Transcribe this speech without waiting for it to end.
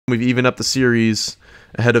We've evened up the series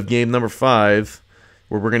ahead of game number 5,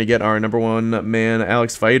 where we're going to get our number 1 man,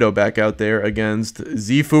 Alex Faido, back out there against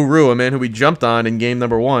Zifu Ru, a man who we jumped on in game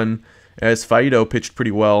number 1, as Faido pitched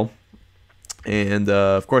pretty well. And,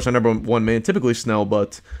 of course, our number 1 man, typically Snell,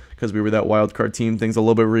 but because we were that wild card team, things a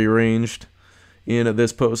little bit rearranged in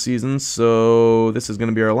this postseason. So this is going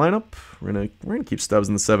to be our lineup. We're gonna keep Stubbs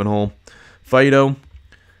in the 7-hole. Faido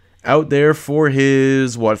out there for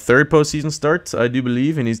his, 3rd postseason start, I do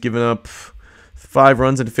believe, and he's given up 5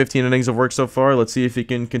 runs into 15 innings of work so far. Let's see if he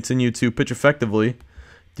can continue to pitch effectively.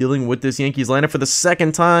 Dealing with this Yankees lineup for the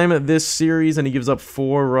 2nd time this series, and he gives up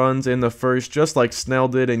 4 runs in the first, just like Snell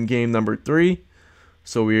did in game number 3.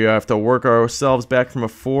 So we have to work ourselves back from a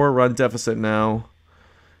 4-run deficit now.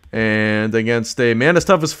 And against a man as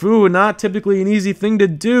tough as Fu, not typically an easy thing to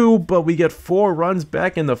do, but we get 4 runs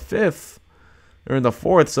back in the 5th. Or in the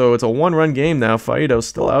 4th, so it's a 1-run game now. Faido's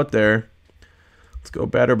still out there. Let's go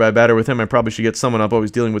batter by batter with him. I probably should get someone up. Always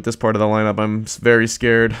dealing with this part of the lineup. I'm very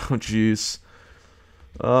scared. Oh, jeez.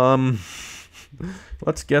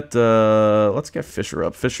 Let's get Fisher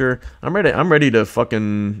up. Fisher, I'm ready to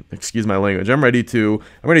fucking, excuse my language. I'm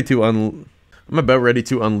about ready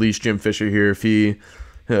to unleash Jim Fisher here if he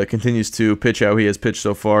continues to pitch how he has pitched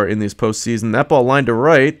so far in this postseason. That ball lined to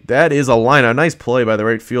right. That is a line. A nice play by the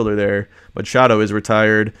right fielder there. Machado is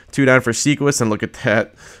retired. 2 down for Sequist, and look at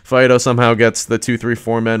that. Faido somehow gets the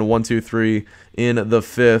 2-3-4 men. 1-2-3 in the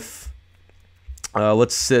 5th.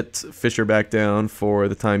 Let's sit Fisher back down for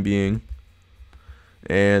the time being.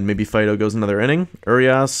 And maybe Faido goes another inning.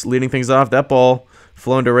 Urias leading things off. That ball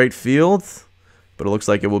flown to right field, but it looks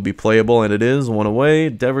like it will be playable, and it is. 1 away.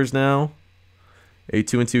 Devers now. A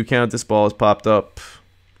 2-2 count. This ball has popped up.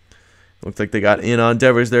 Looks like they got in on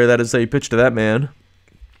Devers there. That is how you pitch to that man.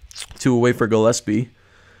 2 away for Gillespie.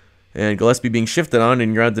 And Gillespie being shifted on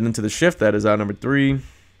and grounded into the shift. That is out number 3.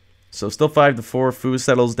 So still 5-4. Fu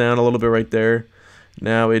settles down a little bit right there.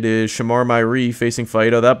 Now it is Shamar Myrie facing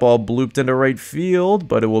Faido. That ball blooped into right field,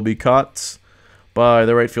 but it will be caught by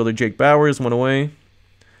the right fielder Jake Bowers. 1 away.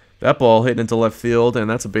 That ball hit into left field, and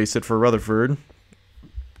that's a base hit for Rutherford.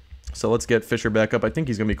 So let's get Fisher back up. I think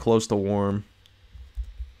he's going to be close to warm.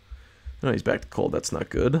 No, he's back to cold. That's not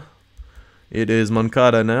good. It is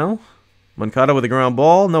Moncada now. Moncada with a ground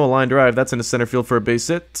ball. No, a line drive. That's into center field for a base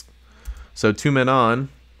hit. So 2 men on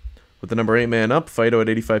with the number 8 man up. Faido at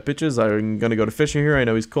 85 pitches. I'm going to go to Fisher here. I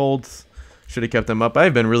know he's cold. Should have kept him up.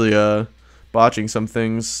 I've been really botching some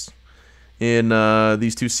things in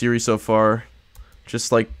these 2 series so far.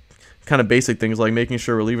 Just like kind of basic things like making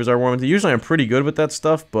sure relievers are warm. Usually I'm pretty good with that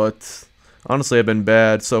stuff, but honestly I've been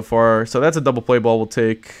bad so far. So that's a double play ball we'll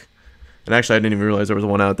take. And actually I didn't even realize there was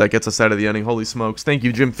 1 out. That gets us out of the inning. Holy smokes. Thank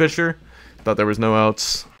you, Jim Fisher. Thought there was no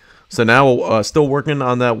outs. So now still working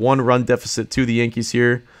on that 1-run deficit to the Yankees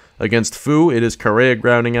here against Fu. It is Correa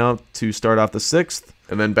grounding out to start off the 6th.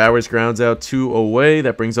 And then Bowers grounds out 2 away.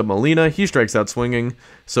 That brings up Molina. He strikes out swinging.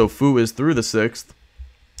 So Fu is through the 6th.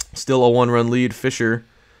 Still a 1-run lead. Fisher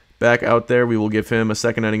back out there. We will give him a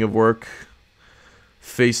 2nd inning of work.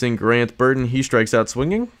 Facing Grant Burton. He strikes out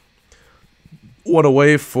swinging. 1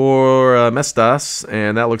 away for Mestas.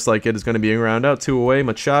 And that looks like it is going to be a ground out. 2 away.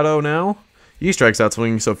 Machado now. He strikes out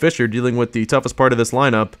swinging. So Fisher dealing with the toughest part of this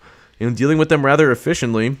lineup and dealing with them rather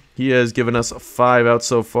efficiently. He has given us 5 outs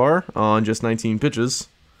so far on just 19 pitches.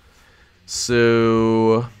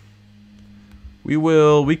 So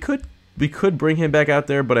we could bring him back out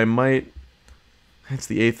there, but I might. It's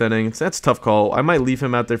the 8th inning. That's a tough call. I might leave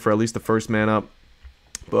him out there for at least the 1st man up.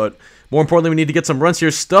 But more importantly, we need to get some runs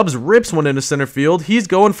here. Stubbs rips 1 into center field. He's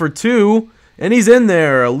going for 2, and he's in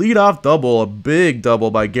there. A leadoff double, a big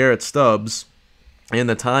double by Garrett Stubbs. And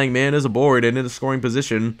the tying man is aboard and in the scoring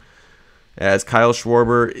position as Kyle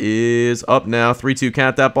Schwarber is up now. 3-2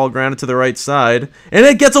 count. That ball grounded to the right side. And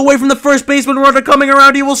it gets away from the first baseman runner coming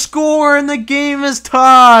around. He will score, and the game is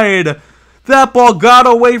tied. That ball got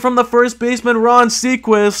away from the first baseman, Ron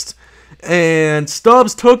Sequist. And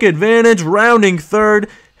Stubbs took advantage, rounding 3rd,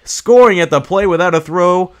 scoring at the play without a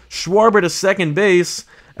throw. Schwarber to second base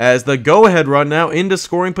as the go-ahead run now into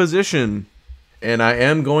scoring position. And I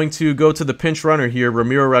am going to go to the pinch runner here,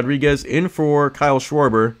 Ramiro Rodriguez, in for Kyle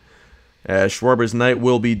Schwarber, as Schwarber's night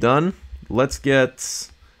will be done. Let's get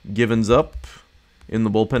Givens up in the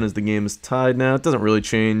bullpen as the game is tied now. It doesn't really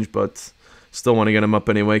change, but still want to get him up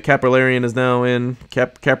anyway. Caprilarian is now in.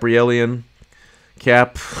 Caprielian.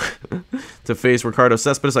 Cap to face Ricardo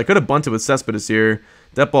Cespedes. I could have bunted with Cespedes here.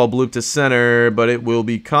 That ball blooped to center, but it will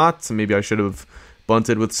be caught. Maybe I should have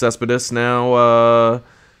bunted with Cespedes now.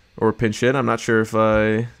 or pinch hit. I'm not sure if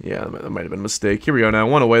yeah, that might have been a mistake. Here we go now.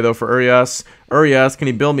 One away, though, for Urias. Urias, can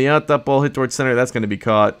he bail me out? That ball hit towards center. That's going to be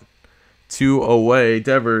caught. 2 away.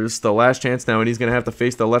 Devers, the last chance now, and he's going to have to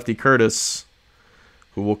face the lefty Curtis,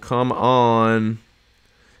 who will come on.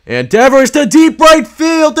 And Devers to deep right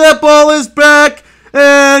field. That ball is back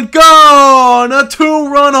and gone. A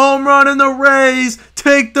 2-run home run, and the Rays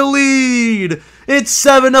take the lead. It's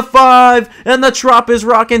 7-5, and the Trop is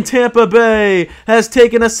rocking. Tampa Bay has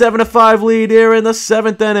taken a 7-5 lead here in the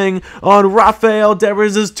 7th inning on Rafael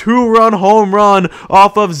Devers' 2-run home run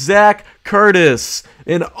off of Zach Curtis.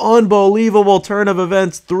 An unbelievable turn of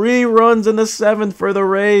events. 3 runs in the 7th for the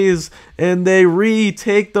Rays, and they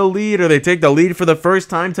retake the lead, or they take the lead for the first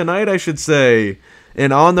time tonight, I should say.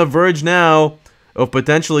 And on the verge now of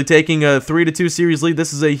potentially taking a 3-2 series lead.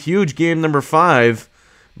 This is a huge game number 5.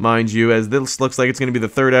 Mind you, as this looks like it's going to be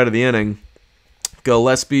the 3rd out of the inning.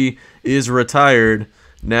 Gillespie is retired.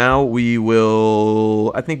 Now we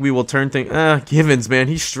will, I think we will turn things, Givens, man,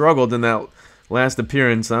 he struggled in that last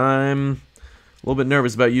appearance. I'm a little bit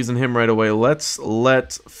nervous about using him right away. Let's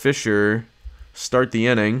let Fisher start the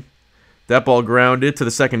inning. That ball grounded to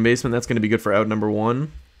the second baseman. That's going to be good for out number 1.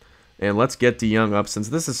 And let's get DeYoung up. Since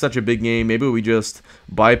this is such a big game, maybe we just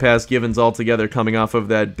bypass Givens altogether, coming off of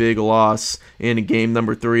that big loss in game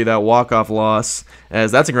number 3, that walk-off loss,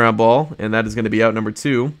 as that's a ground ball, and that is going to be out number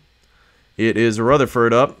 2. It is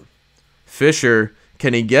Rutherford up. Fisher,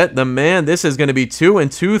 can he get the man? This is going to be 2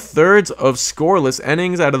 2/3 of scoreless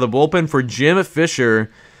innings out of the bullpen for Jim Fisher,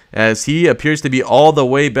 as he appears to be all the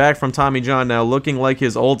way back from Tommy John now, looking like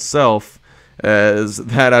his old self. As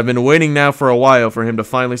that I've been waiting now for a while for him to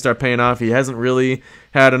finally start paying off. He hasn't really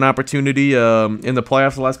had an opportunity in the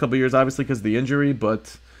playoffs the last couple of years, obviously because of the injury,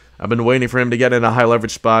 but I've been waiting for him to get in a high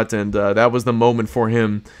leverage spot, and that was the moment for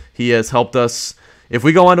him. He has helped us. If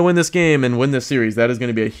we go on to win this game and win this series, that is going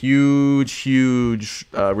to be a huge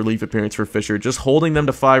relief appearance for Fisher. Just holding them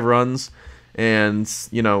to 5 runs, and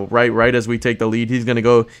you know, right as we take the lead, he's going to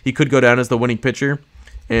go. He could go down as the winning pitcher,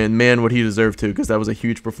 and man, would he deserve to, because that was a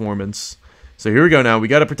huge performance. So here we go now. We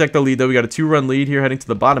got to protect the lead, though. We got a 2-run lead here heading to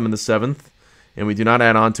the bottom in the 7th, and we do not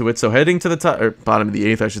add on to it. So heading to the top, or bottom of the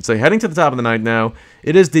 8th, I should say. Heading to the top of the 9th now,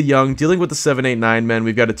 it is DeYoung dealing with the 7, 8, 9 men.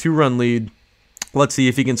 We've got a 2-run lead. Let's see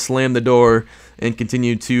if he can slam the door and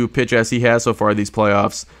continue to pitch as he has so far these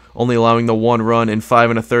playoffs, only allowing the 1 run in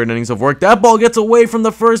 5 1/3 innings of work. That ball gets away from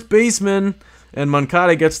the first baseman, and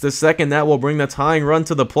Moncada gets the second. That will bring the tying run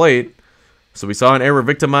to the plate. So we saw an error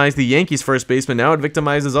victimize the Yankees' first baseman. Now it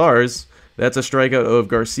victimizes ours. That's a strikeout of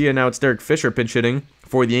Garcia. Now it's Derek Fisher pinch hitting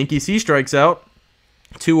for the Yankees. He strikes out.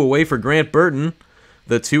 2 away for Grant Burton.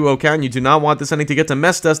 The 2-0 count. You do not want this inning to get to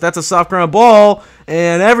Mestas. That's a soft ground ball,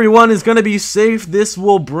 and everyone is going to be safe. This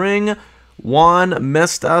will bring Juan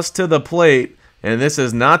Mestas to the plate, and this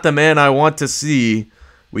is not the man I want to see.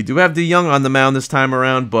 We do have DeYoung on the mound this time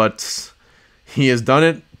around, but he has done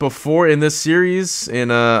it before in this series. In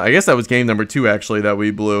I guess that was game number 2 actually that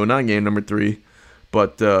we blew, not game number 3.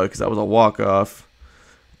 But because that was a walk-off.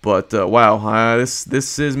 But wow,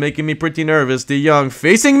 this is making me pretty nervous. DeYoung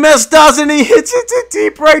facing Mestas, and he hits it to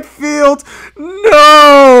deep right field.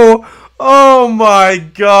 No! Oh my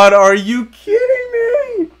God, are you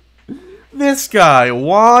kidding me? This guy,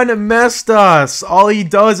 Juan Mestas, all he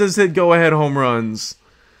does is hit go-ahead home runs.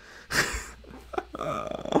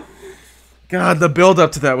 God, the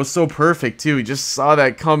build-up to that was so perfect, too. He just saw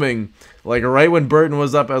that coming. Like, right when Burton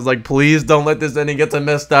was up, I was like, please don't let this inning get to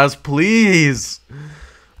Mestas, please.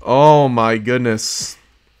 Oh, my goodness.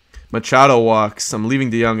 Machado walks. I'm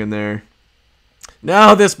leaving DeYoung in there.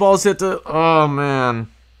 Now this ball's hit to... Oh, man.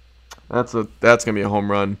 That's going to be a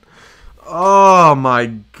home run. Oh, my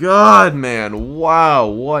God, man. Wow,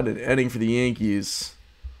 what an inning for the Yankees.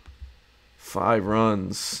 5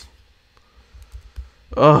 runs.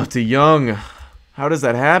 Oh, DeYoung. How does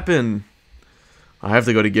that happen? I have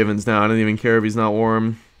to go to Givens now. I don't even care if he's not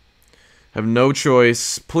warm. Have no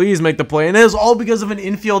choice. Please make the play. And it was all because of an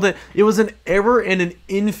infield hit. It was an error and an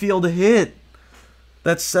infield hit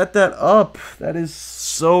that set that up. That is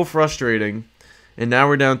so frustrating. And now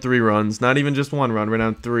we're down 3 runs. Not even just 1 run. We're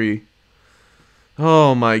down 3.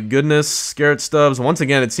 Oh, my goodness. Garrett Stubbs. Once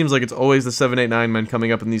again, it seems like it's always the 7, 8, 9 men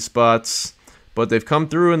coming up in these spots. But they've come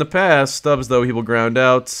through in the past. Stubbs, though, he will ground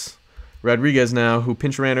out. Rodriguez now, who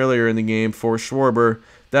pinch ran earlier in the game for Schwarber.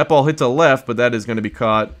 That ball hit to left, but that is going to be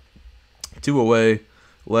caught. 2 away.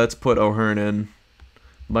 Let's put O'Hearn in.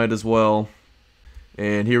 Might as well.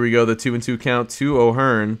 And here we go, the 2-2 count to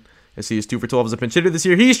O'Hearn. As he is 2 for 12 as a pinch hitter this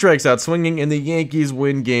year. He strikes out swinging, and the Yankees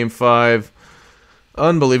win Game 5.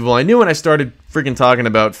 Unbelievable. I knew when I started freaking talking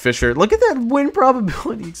about Fisher. Look at that win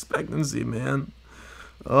probability expectancy, man.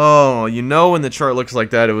 Oh, you know when the chart looks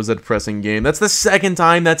like that, it was a depressing game. That's the second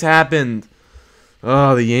time that's happened.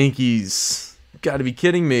 Oh, the Yankees. Got to be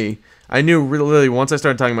kidding me. I knew really once I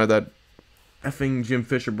started talking about that effing Jim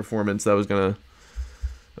Fisher performance, that was going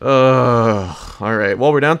to... all right.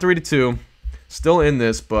 Well, we're down 3-2. Still in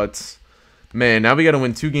this, but... Man, now we got to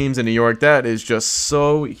win 2 games in New York. That is just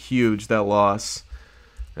so huge, that loss.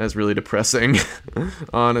 That's really depressing,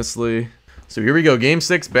 honestly. So here we go. Game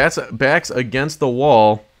 6, backs against the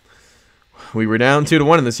wall. We were down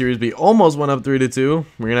 2-1 in the series. We almost went up 3-2.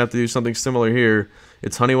 We're going to have to do something similar here.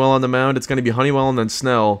 It's Honeywell on the mound. It's going to be Honeywell and then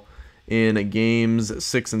Snell in games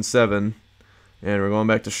 6 and 7. And we're going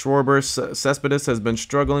back to Schwarber. Cespedes has been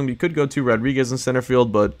struggling. We could go to Rodriguez in center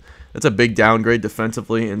field, but that's a big downgrade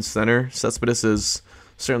defensively in center. Cespedes is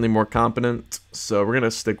certainly more competent, so we're going to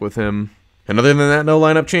stick with him. And other than that, no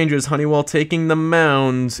lineup changes. Honeywell taking the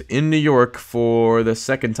mound in New York for the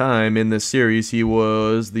second time in this series. He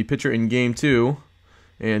was the pitcher in Game 2,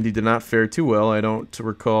 and he did not fare too well, I don't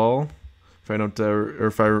recall.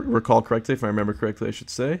 If I recall correctly, if I remember correctly, I should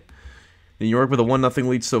say. New York with a 1-0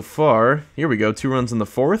 lead so far. Here we go, 2 runs in the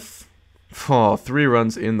 4th. Oh, 3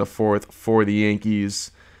 runs in the 4th for the Yankees.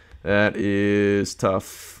 That is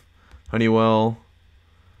tough. Honeywell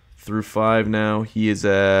through 5 now. He is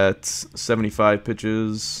at 75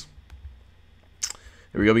 pitches.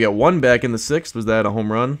 There we go. We got 1 back in the 6th. Was that a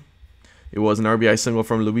home run? It was an RBI single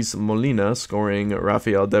from Luis Molina, scoring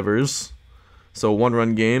Rafael Devers. So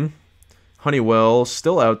 1-run game. Honeywell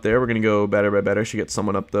still out there. We're going to go batter by batter. Should get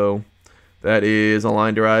someone up, though. That is a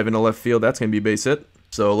line drive into left field. That's going to be a base hit.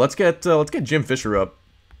 So let's get Jim Fisher up.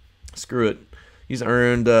 Screw it. He's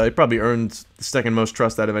earned, he probably earned the second most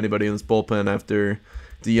trust out of anybody in this bullpen after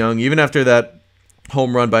DeYoung. Even after that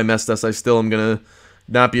home run by Mestas, I still am going to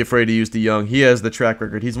not be afraid to use DeYoung. He has the track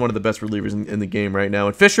record. He's one of the best relievers in the game right now.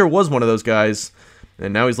 And Fisher was one of those guys,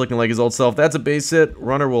 and now he's looking like his old self. That's a base hit.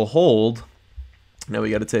 Runner will hold. Now we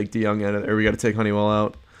got to take DeYoung out, or we got to take Honeywell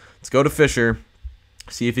out. Let's go to Fisher.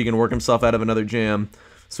 See if he can work himself out of another jam.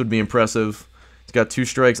 This would be impressive. He's got 2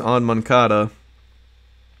 strikes on Moncada.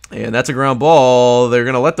 And that's a ground ball. They're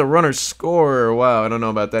going to let the runner score. Wow, I don't know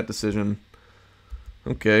about that decision.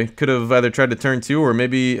 Okay, could have either tried to turn 2 or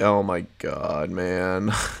maybe... Oh, my God,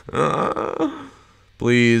 man.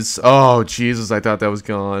 Please. Oh, Jesus, I thought that was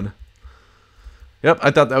gone. Yep,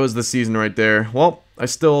 I thought that was the season right there. Well, I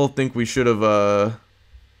still think we should have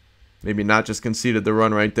maybe not just conceded the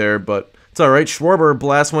run right there, but it's all right. Schwarber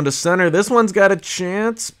blasts one to center. This one's got a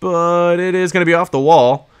chance, but it is going to be off the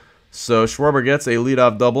wall. So Schwarber gets a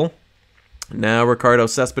leadoff double. Now Ricardo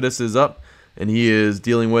Cespedes is up, and he is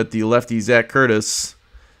dealing with the lefty Zach Curtis.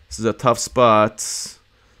 This is a tough spot.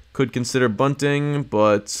 Could consider bunting,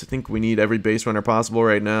 but I think we need every base runner possible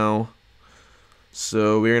right now.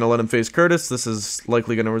 So we're going to let him face Curtis. This is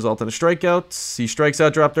likely going to result in a strikeout. He strikes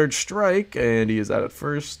out, drop third strike, and he is out at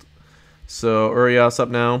first. So Urias up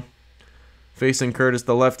now, facing Curtis,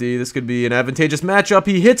 the lefty. This could be an advantageous matchup.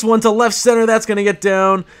 He hits one to left center. That's going to get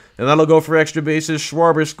down, and that'll go for extra bases.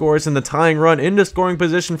 Schwarber scores in the tying run into scoring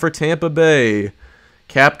position for Tampa Bay.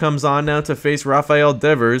 Cap comes on now to face Rafael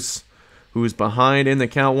Devers, who's behind in the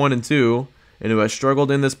count 1-2, and who has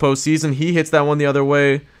struggled in this postseason. He hits that one the other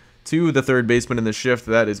way to the third baseman in the shift.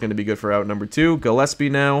 That is going to be good for out number 2. Gillespie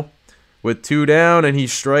now with 2 down, and he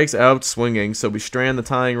strikes out swinging. So we strand the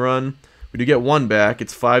tying run. We do get 1 back.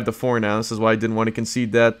 It's 5-4 now. This is why I didn't want to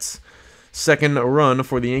concede that second run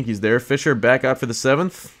for the Yankees there. Fisher back out for the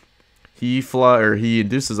 7th. He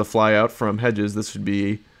induces a fly out from Hedges. This should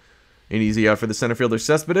be an easy out for the center fielder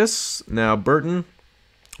Cespedes. Now Burton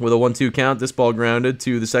with a 1-2 count. This ball grounded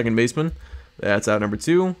to the second baseman. That's out number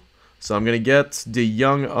 2. So I'm going to get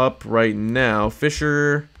DeYoung up right now.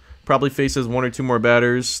 Fisher probably faces 1 or 2 more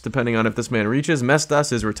batters, depending on if this man reaches.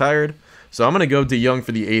 Mestas is retired. So I'm going to go DeYoung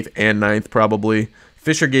for the 8th and 9th, probably.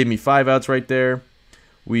 Fisher gave me 5 outs right there.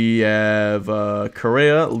 We have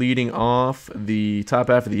Correa leading off the top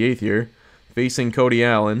half of the 8th here, facing Cody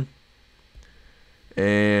Allen.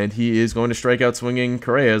 And he is going to strike out swinging.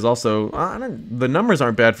 Correa is also... the numbers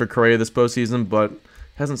aren't bad for Correa this postseason, but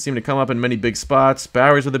hasn't seemed to come up in many big spots.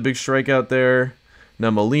 Bowers with a big strikeout there.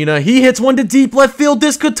 Now Molina, he hits one to deep left field.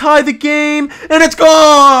 This could tie the game, and it's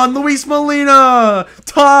gone! Luis Molina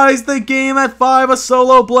ties the game at 5, a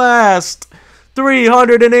solo blast.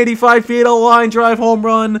 385 feet, a line drive home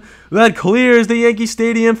run that clears the Yankee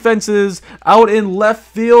Stadium fences out in left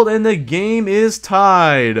field, and the game is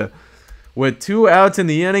tied. With 2 outs in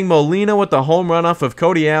the inning, Molina with the home run off of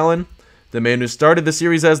Cody Allen, the man who started the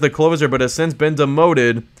series as the closer but has since been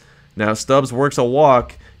demoted. Now Stubbs works a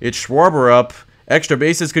walk. It's Schwarber up Extra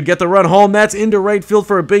bases could get the run home. That's into right field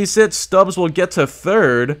for a base hit. Stubbs will get to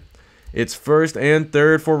third. It's first and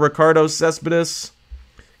third for Ricardo Cespedes.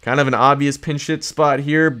 Kind of an obvious pinch hit spot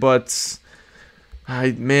here, but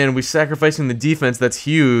man, we're sacrificing the defense. That's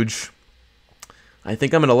huge. I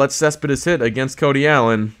think I'm going to let Cespedes hit against Cody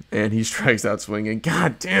Allen, and he strikes out swinging.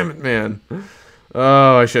 God damn it, man.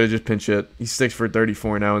 Oh, I should have just pinch hit. He's 6 for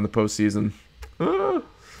 34 now in the postseason.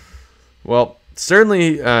 Well,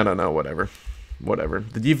 certainly, I don't know, whatever.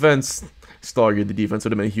 The defense, still argued the defense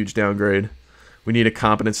would have been a huge downgrade. We need a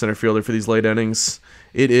competent center fielder for these late innings.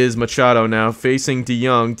 It is Machado now facing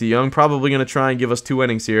DeYoung. DeYoung probably going to try and give us 2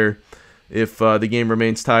 innings here if the game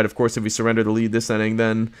remains tied. Of course, if we surrender the lead this inning,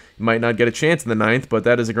 then you might not get a chance in the 9th, but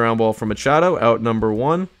that is a ground ball from Machado, out number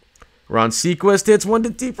 1. Ron Sequist hits one to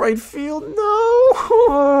deep right field. No!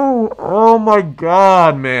 Oh my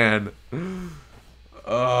God, man.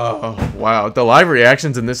 Oh, wow. The live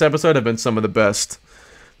reactions in this episode have been some of the best.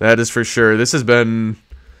 That is for sure. This has been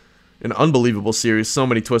an unbelievable series. So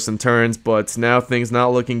many twists and turns, but now things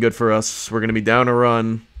not looking good for us. We're going to be down a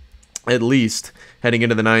run, at least, heading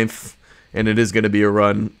into the 9th, and it is going to be a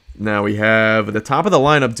run. Now we have the top of the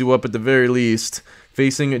lineup due up at the very least,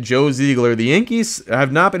 facing Joe Ziegler. The Yankees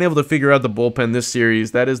have not been able to figure out the bullpen this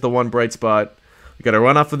series. That is the one bright spot. We got a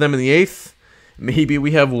run off of them in the 8th. Maybe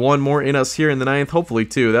we have one more in us here in the 9th. Hopefully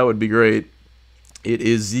 2. That would be great. It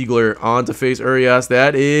is Ziegler on to face Urias.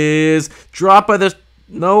 That is dropped by the...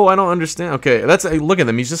 No, I don't understand. Okay, look at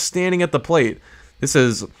them. He's just standing at the plate. This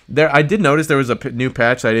is... I did notice there was a new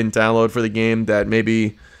patch I didn't download for the game that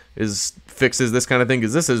maybe fixes this kind of thing,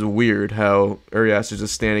 because this is weird how Urias is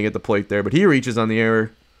just standing at the plate there. But he reaches on the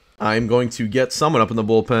error. I'm going to get someone up in the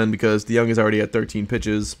bullpen because DeYoung is already at 13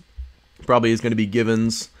 pitches. Probably is going to be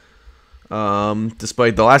Givens.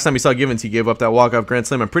 Despite the last time we saw Givens, he gave up that walk-off grand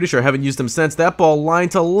slam. I'm pretty sure I haven't used him since. That ball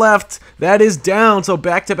lined to left. That is down. So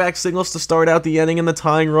back-to-back signals to start out the inning, and the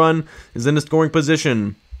tying run is in the scoring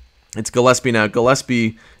position. It's Gillespie now.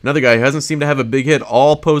 Gillespie, another guy who hasn't seemed to have a big hit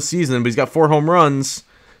all postseason, but he's got 4 home runs.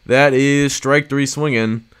 That is strike 3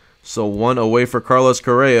 swinging. So 1 away for Carlos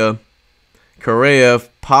Correa. Correa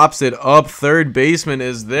pops it up. Third baseman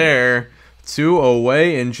is there. 2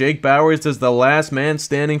 away, and Jake Bauers is the last man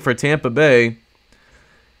standing for Tampa Bay,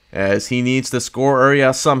 as he needs to score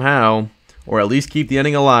Urias somehow, or at least keep the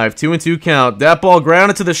inning alive. 2-2 count. That ball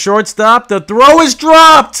grounded to the shortstop. The throw is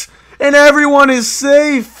dropped, and everyone is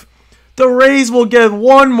safe. The Rays will get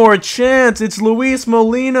one more chance. It's Luis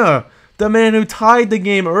Molina, the man who tied the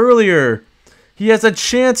game earlier. He has a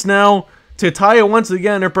chance now to tie it once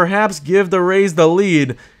again, or perhaps give the Rays the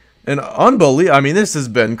lead. And unbelievable. I mean, this has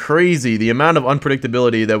been crazy. The amount of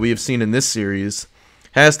unpredictability that we have seen in this series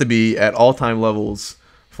has to be at all-time levels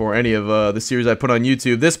for any of the series I put on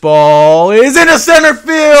YouTube. This ball is into center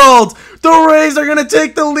field. The Rays are going to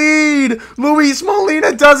take the lead. Luis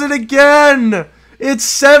Molina does it again. It's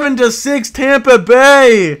 7-6 Tampa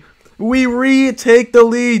Bay. We retake the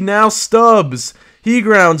lead. Now Stubbs. He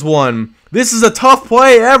grounds one. This is a tough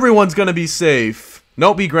play. Everyone's going to be safe.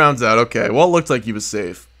 Nope, he grounds out. Okay, well, it looks like he was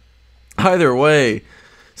safe. Either way,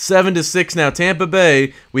 7-6 now, Tampa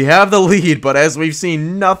Bay. We have the lead, but as we've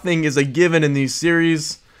seen, nothing is a given in these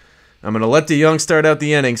series. I'm going to let DeYoung start out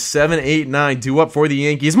the inning. 7, 8, 9, due up for the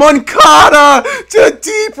Yankees. Moncada to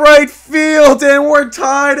deep right field, and we're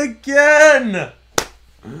tied again.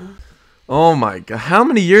 Oh my God. How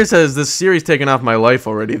many years has this series taken off my life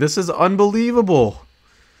already? This is unbelievable.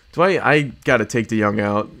 I got to take DeYoung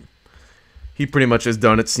out. He pretty much is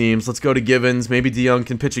done, it seems. Let's go to Givens. Maybe DeYoung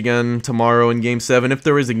can pitch again tomorrow in Game 7, if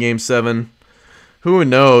there is a Game 7. Who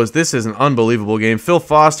knows? This is an unbelievable game. Phil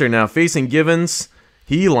Foster now facing Givens.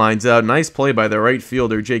 He lines out. Nice play by the right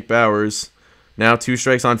fielder, Jake Bauers. Now 2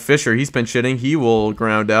 strikes on Fisher. He's pinch hitting. He will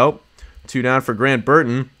ground out. 2 down for Grant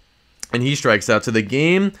Burton, and he strikes out. So the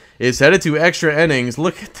game is headed to extra innings.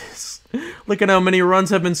 Look at this. Look at how many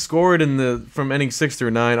runs have been scored from innings 6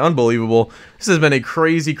 through 9. Unbelievable. This has been a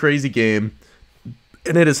crazy, crazy game.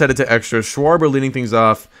 And it is headed to extra. Schwarber leading things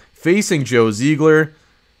off, facing Joe Ziegler.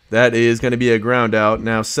 That is going to be a ground out.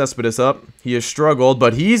 Now Cespedes up. He has struggled,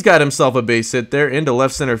 but he's got himself a base hit there into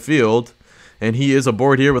left center field. And he is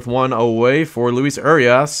aboard here with 1 away for Luis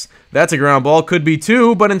Urias. That's a ground ball. Could be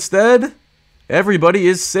 2, but instead, everybody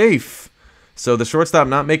is safe. So the shortstop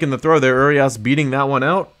not making the throw there. Urias beating that one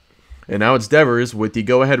out. And now it's Devers with the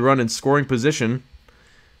go-ahead run in scoring position.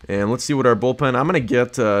 And let's see what our bullpen... I'm going to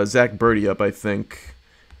get Zach Birdie up, I think.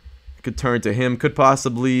 Could turn to him. Could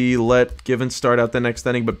possibly let Givens start out the next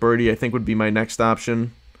inning, but Birdie, I think, would be my next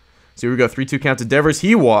option. So here we go. 3-2 count to Devers.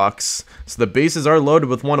 He walks. So the bases are loaded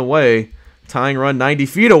with 1 away. Tying run 90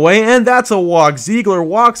 feet away, and that's a walk. Ziegler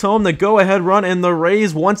walks home the go-ahead run, and the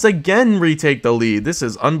Rays once again retake the lead. This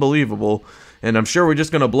is unbelievable, and I'm sure we're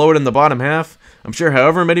just going to blow it in the bottom half. I'm sure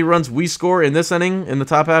however many runs we score in this inning, in the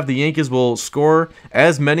top half, the Yankees will score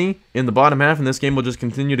as many in the bottom half, and this game will just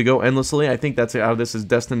continue to go endlessly. I think that's how this is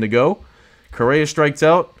destined to go. Correa strikes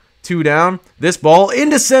out, 2 down. This ball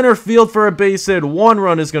into center field for a base hit. 1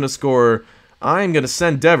 run is going to score. I'm going to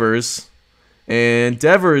send Devers, and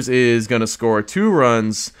Devers is going to score. 2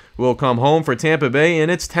 runs will come home for Tampa Bay, and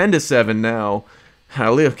it's 10-7 now.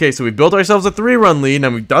 Okay, so we built ourselves a 3-run lead,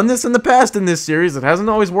 and we've done this in the past in this series. It hasn't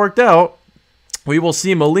always worked out. We will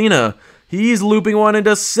see Molina. He's looping one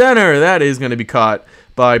into center. That is going to be caught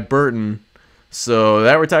by Burton. So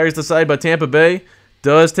that retires the side, but Tampa Bay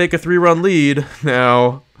does take a 3-run lead.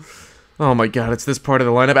 Now, oh my God, it's this part of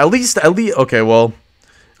the lineup. At least, okay,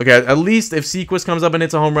 at least if Sequist comes up and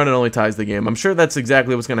hits a home run, it only ties the game. I'm sure that's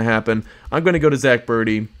exactly what's going to happen. I'm going to go to Zach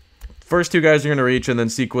Birdie. First 2 guys are going to reach, and then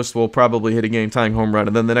Sequist will probably hit a game-tying home run,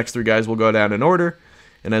 and then the next 3 guys will go down in order.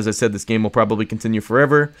 And as I said, this game will probably continue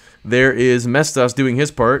forever. There is Mestas doing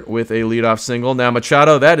his part with a leadoff single. Now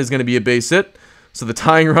Machado, that is going to be a base hit. So the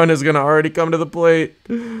tying run is going to already come to the plate.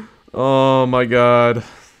 Oh my God.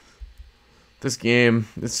 This game,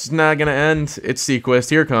 it's not going to end. It's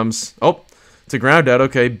Sequist. Here it comes. Oh, it's a ground out.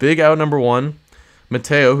 Okay, big out number 1.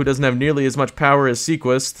 Mateo, who doesn't have nearly as much power as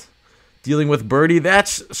Sequist, dealing with Birdie.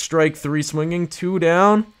 That's strike 3 swinging. 2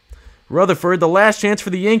 down. Rutherford, the last chance for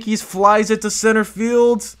the Yankees, flies it to center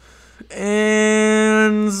field.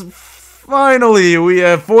 And finally, we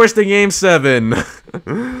have forced a Game 7.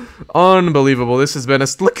 Unbelievable. This has been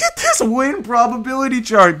look at this win probability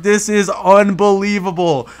chart. This is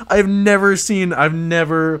unbelievable. This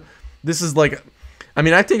is like, I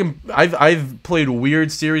mean, I've played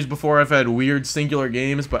weird series before. I've had weird singular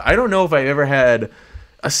games, but I don't know if I ever had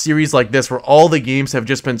a series like this where all the games have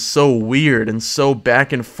just been so weird and so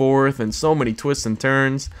back and forth and so many twists and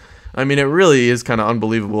turns. I mean, it really is kind of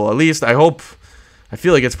unbelievable. At least I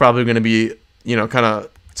feel like it's probably going to be, you know, kind of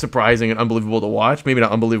surprising and unbelievable to watch. Maybe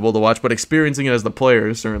not unbelievable to watch, but experiencing it as the player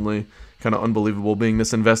is certainly kind of unbelievable, being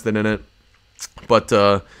this invested in it. But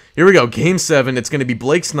here we go, Game 7. It's going to be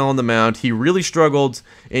Blake Snell on the mound. He really struggled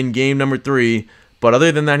in game number 3, but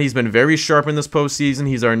other than that, he's been very sharp in this postseason.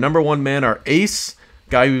 He's our number 1 man, our ace,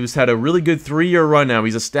 guy who's had a really good 3-year run now.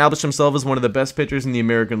 He's established himself as one of the best pitchers in the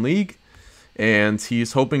American League, and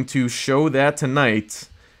he's hoping to show that tonight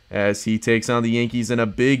as he takes on the Yankees in a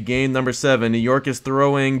big game number 7. New York is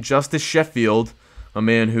throwing Justice Sheffield, a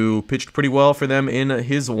man who pitched pretty well for them in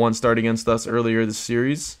his 1 start against us earlier this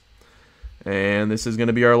series. And this is going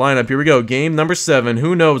to be our lineup. Here we go, game number 7.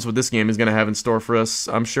 Who knows what this game is going to have in store for us?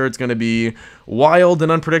 I'm sure it's going to be wild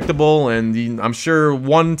and unpredictable, and I'm sure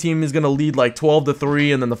one team is going to lead like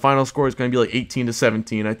 12-3, and then the final score is going to be like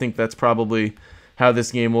 18-17. I think that's probably how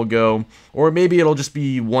this game will go. Or maybe it'll just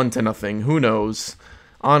be 1-0. Who knows?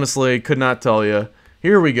 Honestly, could not tell you.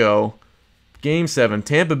 Here we go. Game 7,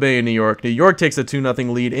 Tampa Bay and New York. New York takes a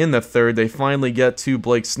 2-0 lead in the 3rd. They finally get to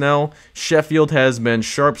Blake Snell. Sheffield has been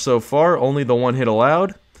sharp so far, only the 1 hit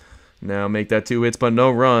allowed. Now make that 2 hits, but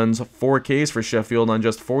no runs. 4 Ks for Sheffield on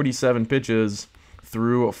just 47 pitches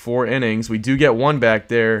through 4 innings. We do get 1 back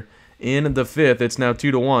there in the 5th. It's now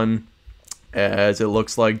 2-1, as it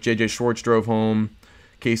looks like J.J. Schwartz drove home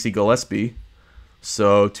Casey Gillespie.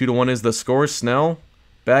 So 2-1 is the score. Snell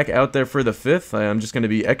back out there for the 5th. I'm just going to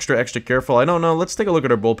be extra careful. I don't know. Let's take a look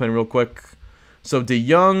at our bullpen real quick. So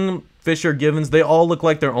DeYoung, Fisher, Givens, they all look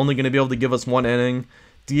like they're only going to be able to give us 1 inning.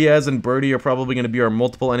 Diaz and Birdie are probably going to be our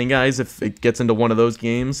multiple inning guys if it gets into one of those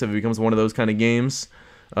games, if it becomes one of those kind of games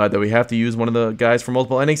that we have to use one of the guys for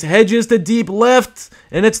multiple innings. Hedges to deep left,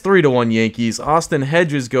 and it's 3-1 Yankees. Austin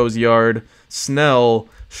Hedges goes yard. Snell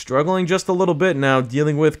struggling just a little bit now,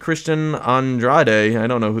 dealing with Christian Andrade. I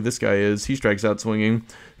don't know who this guy is. He strikes out swinging.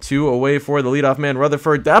 2 away for the leadoff man,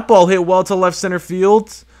 Rutherford. That ball hit well to left center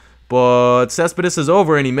field, but Cespedes is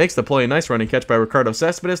over, and he makes the play. Nice running catch by Ricardo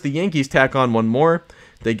Cespedes. The Yankees tack on 1 more.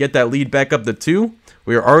 They get that lead back up to 2.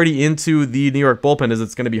 We are already into the New York bullpen, as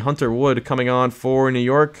it's going to be Hunter Wood coming on for New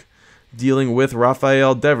York, dealing with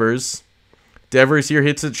Rafael Devers. Devers here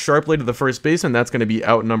hits it sharply to the first baseman. That's going to be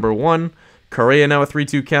out number 1. Correa now a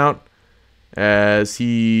 3-2 count, as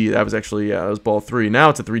that was ball 3. Now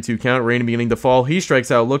it's a 3-2 count. Rain beginning to fall. He strikes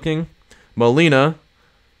out looking. Molina,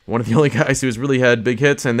 one of the only guys who has really had big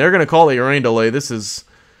hits, and they're going to call a rain delay. This is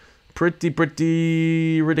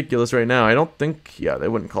pretty ridiculous right now. I don't think, yeah, they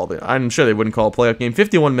wouldn't call it. I'm sure they wouldn't call a playoff game.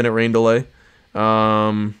 51-minute rain delay.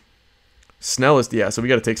 Snell is, yeah, so we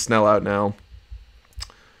got to take Snell out now.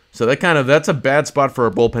 So that's a bad spot for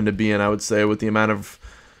our bullpen to be in, I would say, with the amount of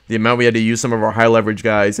the amount we had to use some of our high leverage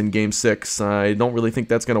guys in Game 6. I don't really think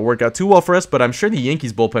that's going to work out too well for us, but I'm sure the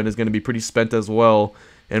Yankees bullpen is going to be pretty spent as well.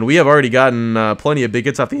 And we have already gotten plenty of big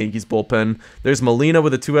hits off the Yankees bullpen. There's Molina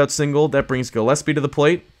with a 2-out single. That brings Gillespie to the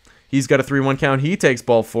plate. He's got a 3-1 count. He takes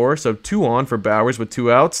ball 4, so 2 on for Bowers with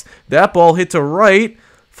 2 outs. That ball hit to right.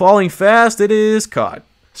 Falling fast, it is caught.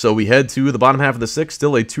 So we head to the bottom half of the 6th.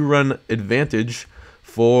 Still a 2-run advantage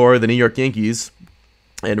for the New York Yankees.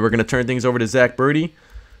 And we're going to turn things over to Zach Birdie.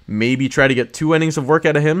 Maybe try to get 2 innings of work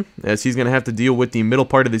out of him, as he's going to have to deal with the middle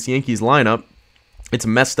part of this Yankees lineup. It's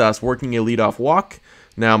Mestas working a leadoff walk.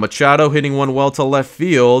 Now Machado hitting one well to left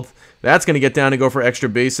field. That's going to get down and go for extra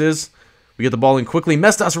bases. We get the ball in quickly.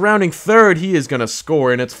 Mestas rounding third. He is going to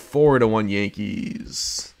score, and it's 4-1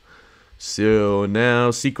 Yankees. So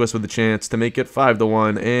now Sequist with a chance to make it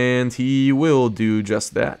 5-1, and he will do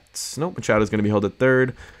just that. Nope, Machado's going to be held at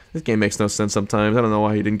third. This game makes no sense sometimes. I don't know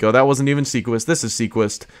why he didn't go. That wasn't even Sequist. This is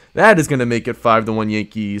Sequist. That is going to make it 5-1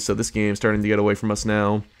 Yankees. So this game's starting to get away from us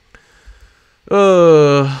now.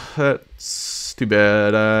 That's too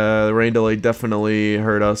bad. The rain delay definitely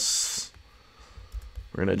hurt us.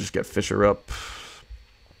 We're going to just get Fisher up.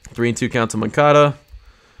 3-2 count to Moncada.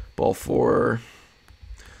 Ball 4.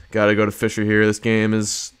 Got to go to Fisher here. This game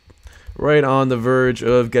is right on the verge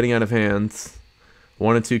of getting out of hand.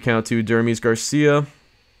 1-2 count to Dermis Garcia.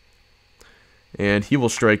 And he will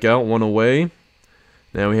strike out, 1 away.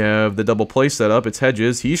 Now we have the double play set up. It's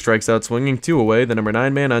Hedges. He strikes out swinging, 2 away. The number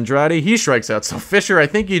 9 man, Andrade, he strikes out. So Fisher, I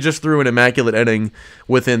think he just threw an immaculate inning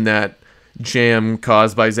within that jam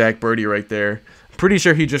caused by Zach Birdie right there. Pretty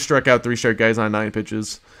sure he just struck out 3 straight guys on 9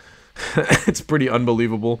 pitches. It's pretty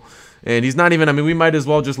unbelievable. And he's not even, I mean, we might as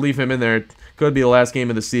well just leave him in there. It could be the last game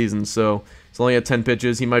of the season. So he's only at 10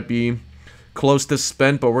 pitches. He might be close to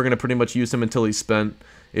spent, but we're going to pretty much use him until he's spent.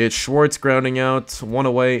 It's Schwartz grounding out, 1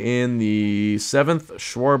 away in the 7th.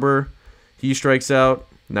 Schwarber, he strikes out.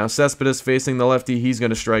 Now Cespedes facing the lefty, he's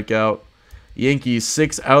going to strike out. Yankees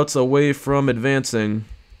 6 outs away from advancing.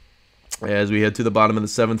 As we head to the bottom of the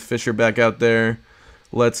 7th, Fisher back out there.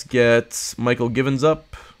 Let's get Michael Givens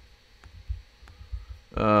up.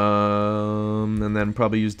 And then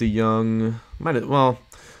probably use DeYoung. Well,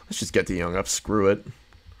 let's just get DeYoung up. Screw it.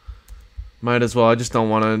 Might as well. I just don't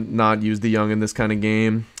want to not use DeYoung in this kind of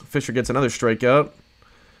game. Fisher gets another strikeout.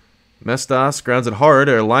 Mestas grounds it hard,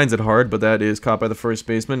 or lines it hard, but that is caught by the first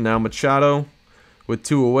baseman. Now Machado with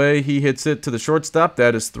 2 away. He hits it to the shortstop.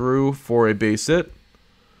 That is through for a base hit.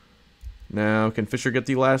 Now, can Fisher get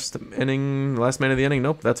the last man of the inning?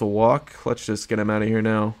 Nope, that's a walk. Let's just get him out of here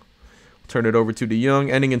now. Turn it over to DeYoung,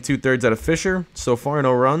 ending in 2/3 out of Fisher. So far,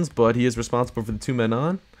 no runs, but he is responsible for the 2 men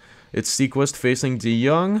on. It's Sequist facing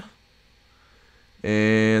DeYoung.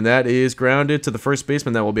 And that is grounded to the first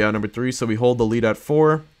baseman. That will be out number 3, so we hold the lead at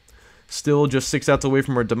 4. Still just 6 outs away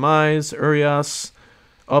from our demise. Urias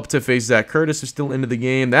up to face Zach Curtis, who's still into the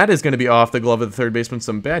game. That is going to be off the glove of the third baseman.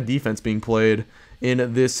 Some bad defense being played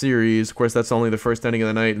in this series. Of course, that's only the first inning of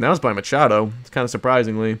the night, and that was by Machado. It's kind of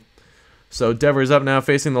surprisingly. So Devers up now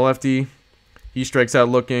facing the lefty. He strikes out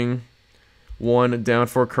looking. 1 down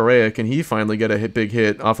for Correa. Can he finally get a big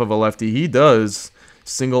hit off of a lefty? He does.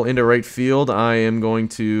 Single into right field. I am going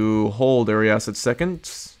to hold Urias at second.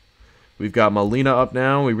 We've got Molina up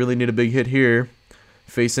now. We really need a big hit here.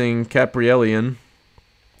 Facing Caprielian,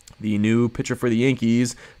 the new pitcher for the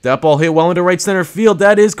Yankees. That ball hit well into right center field.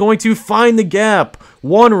 That is going to find the gap.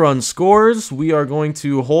 1 run scores. We are going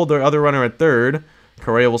to hold our other runner at third.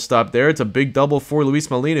 Correa will stop there. It's a big double for Luis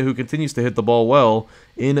Molina, who continues to hit the ball well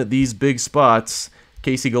in these big spots.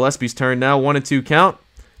 Casey Gillespie's turn now. 1-2 count.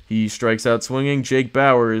 He strikes out swinging. Jake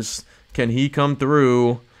Bowers, can he come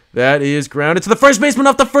through? That is grounded to the first baseman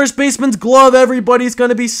off the first baseman's glove. Everybody's going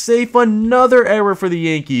to be safe. Another error for the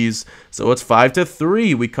Yankees. So it's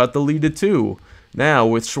 5-3. We cut the lead to 2. Now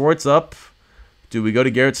with Schwartz up, do we go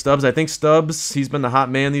to Garrett Stubbs? I think Stubbs, he's been the hot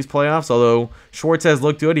man these playoffs, although Schwartz has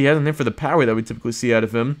looked good. He hasn't hit for the power that we typically see out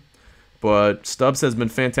of him. But Stubbs has been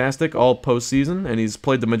fantastic all postseason, and he's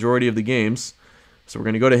played the majority of the games. So we're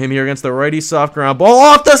going to go to him here against the righty. Soft ground ball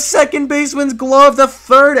off the second baseman's glove. The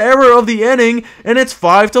 3rd error of the inning, and it's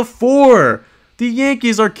 5-4. The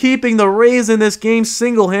Yankees are keeping the Rays in this game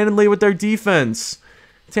single-handedly with their defense.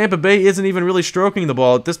 Tampa Bay isn't even really stroking the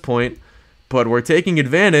ball at this point, but we're taking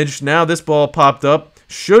advantage. Now this ball popped up.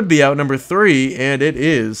 Should be out number 3, and it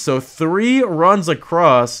is. So 3 runs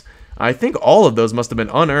across. I think all of those must have been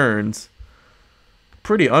unearned.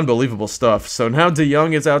 Pretty unbelievable stuff. So now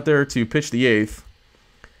DeYoung is out there to pitch the 8th.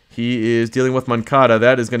 He is dealing with Moncada.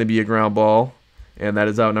 That is going to be a ground ball, and that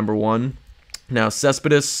is out number 1. Now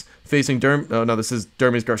Cespedes facing this is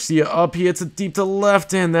Dermis Garcia up. He hits it deep to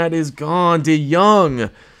left, and that is gone.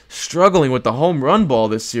 DeYoung struggling with the home run ball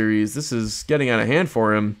this series. This is getting out of hand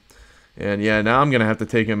for him. And yeah, now I'm going to have to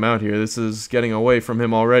take him out here. This is getting away from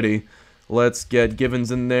him already. Let's get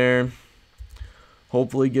Givens in there.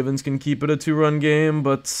 Hopefully Givens can keep it a 2-run game,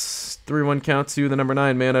 but 3-1 count to the number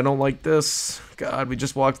 9 man. I don't like this. God, we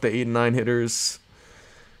just walked the 8 and 9 hitters.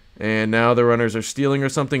 And now the runners are stealing or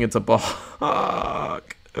something. It's a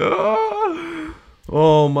balk.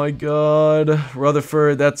 Oh my God.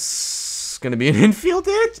 Rutherford, that's going to be an infield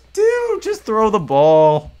hit? Dude, just throw the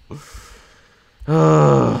ball.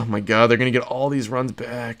 Oh my God, they're going to get all these runs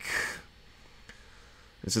back.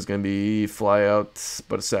 This is going to be fly out,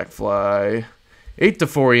 but a sac fly.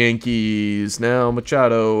 8-4 Yankees. Now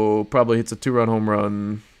Machado probably hits a 2-run home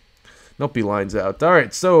run. Nope, he lines out. All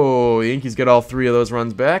right, so the Yankees get all 3 of those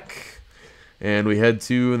runs back. And we head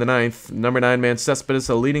to the 9th. Number 9 man Cespedes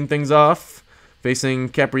leading things off, facing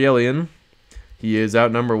Caprielian. He is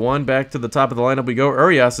out number 1. Back to the top of the lineup we go.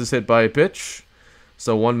 Urias is hit by a pitch.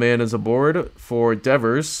 So 1 man is aboard for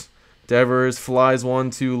Devers. Devers flies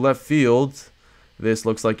one to left field. This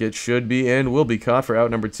looks like it should be and will be caught for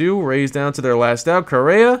out number 2. Rays down to their last out.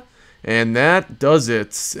 Correa. And that does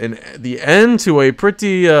it. And the end to a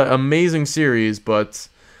pretty amazing series, but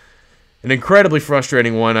an incredibly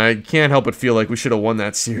frustrating one. I can't help but feel like we should have won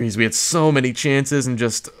that series. We had so many chances and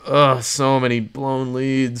just so many blown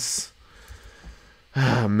leads.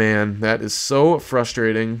 Ah, man, that is so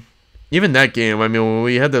frustrating. Even that game, I mean, when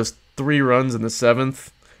we had those 3 runs in the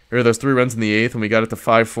 7th, or those 3 runs in the 8th, and we got it to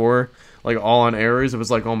 5-4, like all on errors, it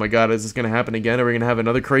was like, oh my God, is this going to happen again? Are we going to have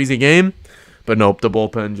another crazy game? But nope, the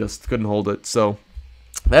bullpen just couldn't hold it. So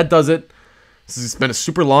that does it. This has been a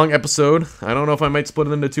super long episode. I don't know if I might split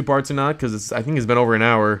it into 2 parts or not, because I think it's been over an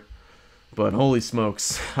hour. But holy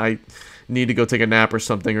smokes, I need to go take a nap or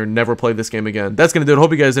something, or never play this game again. That's going to do it.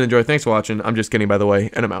 Hope you guys did enjoy. Thanks for watching. I'm just kidding, by the way,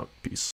 and I'm out. Peace.